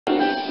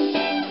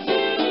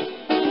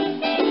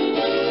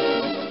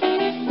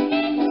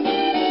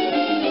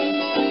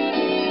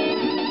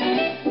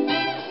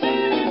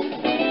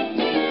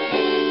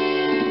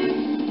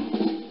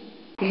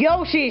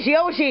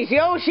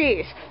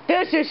Yoshis!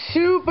 This is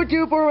super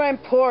duper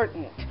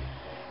important.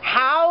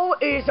 How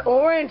is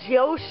Orange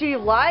Yoshi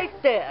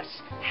like this?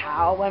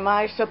 How am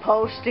I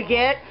supposed to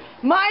get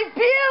my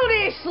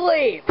beauty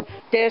sleep?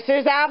 This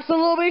is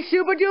absolutely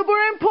super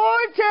duper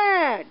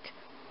important.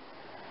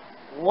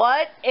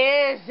 What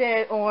is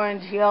it,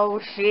 Orange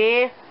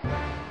Yoshi?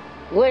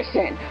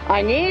 Listen,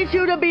 I need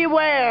you to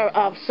beware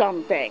of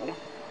something.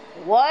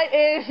 What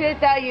is it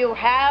that you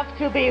have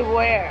to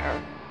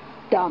beware?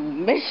 The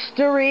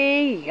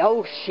Mystery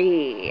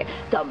Yoshi.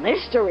 The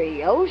Mystery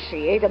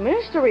Yoshi? The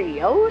Mystery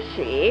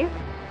Yoshi?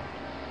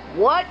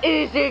 What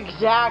is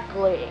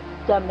exactly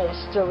the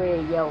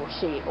Mystery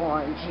Yoshi,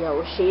 Orange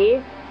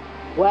Yoshi?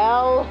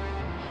 Well,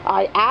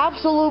 I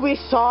absolutely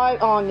saw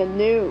it on the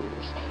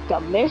news. The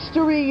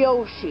Mystery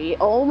Yoshi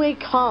only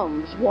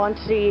comes once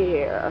a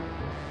year.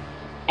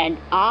 And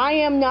I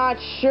am not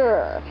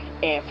sure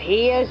if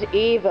he is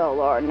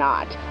evil or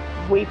not.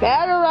 We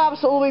better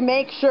absolutely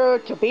make sure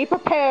to be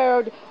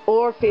prepared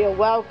or feel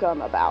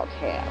welcome about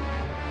him.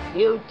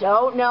 You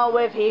don't know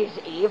if he's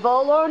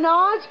evil or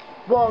not?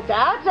 Well,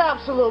 that's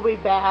absolutely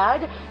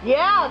bad.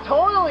 Yeah,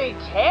 totally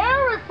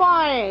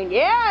terrifying.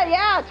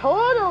 Yeah,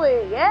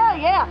 totally.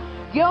 Yeah.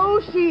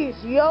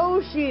 Yoshis.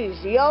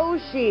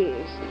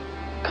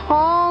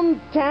 Calm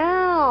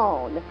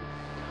down.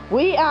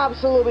 We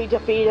absolutely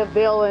defeated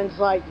villains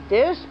like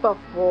this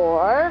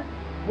before.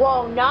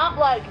 Well, not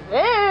like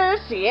this.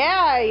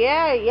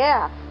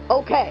 Yeah.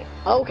 Okay.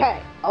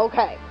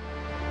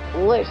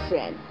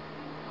 Listen.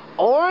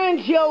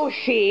 Orange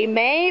Yoshi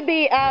may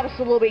be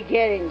absolutely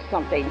getting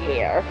something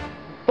here,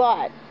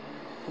 but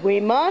we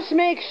must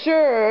make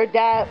sure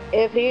that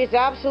if he's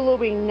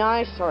absolutely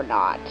nice or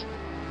not.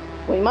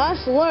 We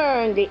must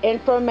learn the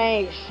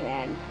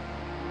information.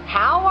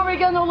 How are we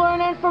going to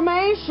learn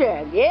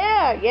information?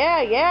 Yeah.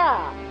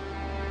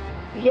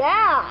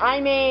 Yeah, I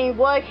mean,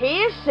 what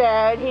he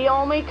said, he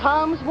only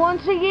comes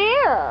once a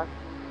year.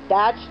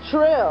 That's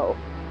true.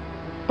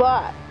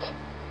 But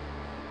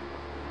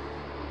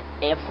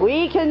if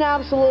we can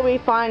absolutely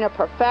find a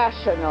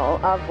professional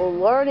of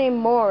learning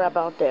more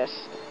about this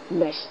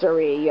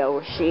Mystery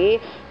Yoshi,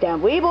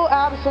 then we will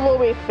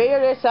absolutely figure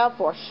this out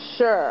for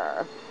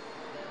sure.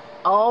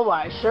 Oh,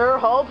 I sure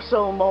hope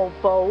so,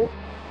 mofo.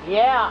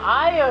 Yeah,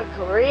 I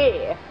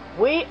agree.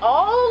 We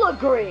all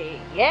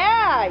agree.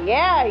 Yeah.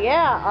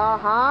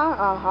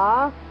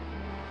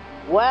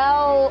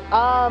 Well,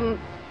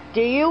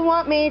 do you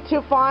want me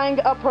to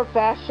find a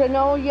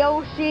professional,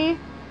 Yoshi?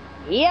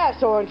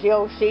 Yes, Orange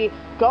Yoshi.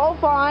 Go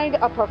find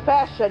a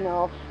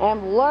professional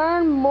and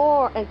learn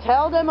more and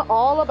tell them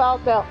all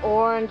about the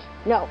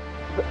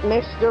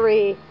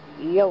Mystery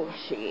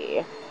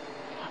Yoshi.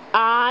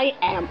 I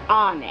am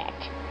on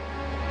it.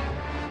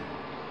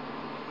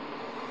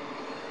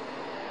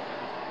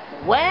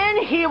 When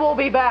he will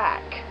be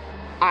back,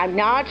 I'm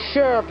not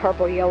sure,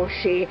 Purple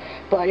Yoshi,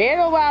 but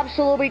it'll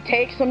absolutely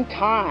take some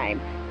time.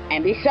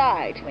 And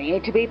besides, we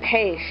need to be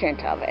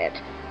patient of it.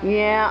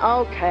 Yeah,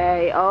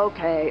 okay.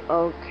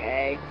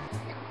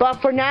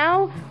 But for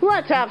now,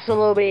 let's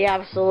absolutely,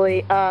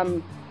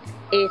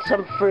 eat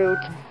some fruit.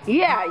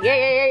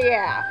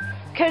 Yeah.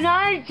 Can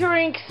I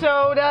drink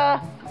soda?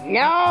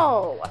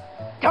 No!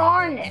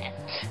 Darn it!